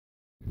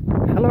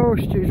Hello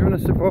Stu's Runner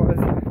supporters,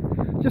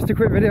 just a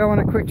quick video on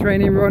a quick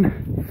training run,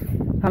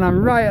 and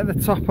I'm right at the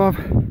top of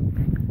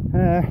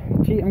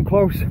Cheetham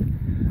Close,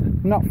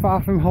 not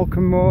far from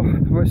Holcombe Moor,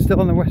 but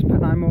still in the West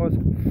Pennine Moors,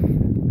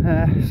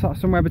 sort of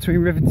somewhere between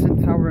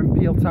Rivington Tower and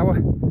Peel Tower,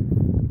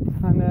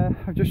 and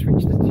I've just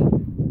reached the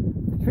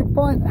trig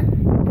point,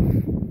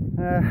 and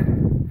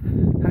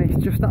it's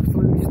just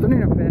absolutely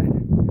stunning up here.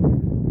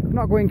 I'm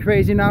not going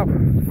crazy now,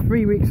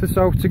 3 weeks or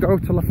so to go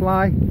till I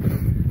fly.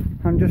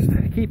 I'm just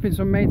keeping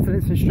some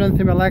maintenance and strength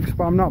in my legs,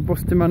 but I'm not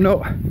busting my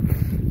nut.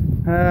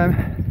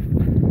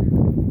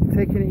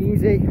 Taking it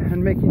easy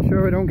and making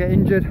sure I don't get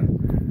injured.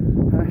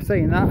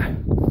 Saying that,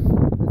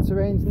 the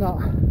terrain's not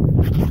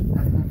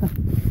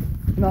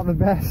the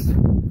best.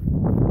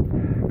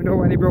 We don't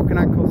want any broken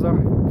ankles though.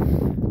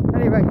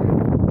 Anyway,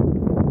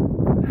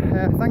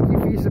 thank you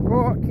for your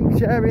support. Keep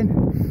sharing.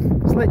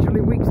 It's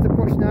literally weeks to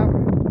push now.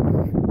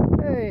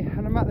 Hey,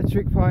 and I'm at the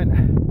trig point.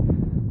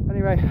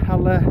 Anyway,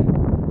 I'll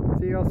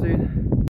see you all soon.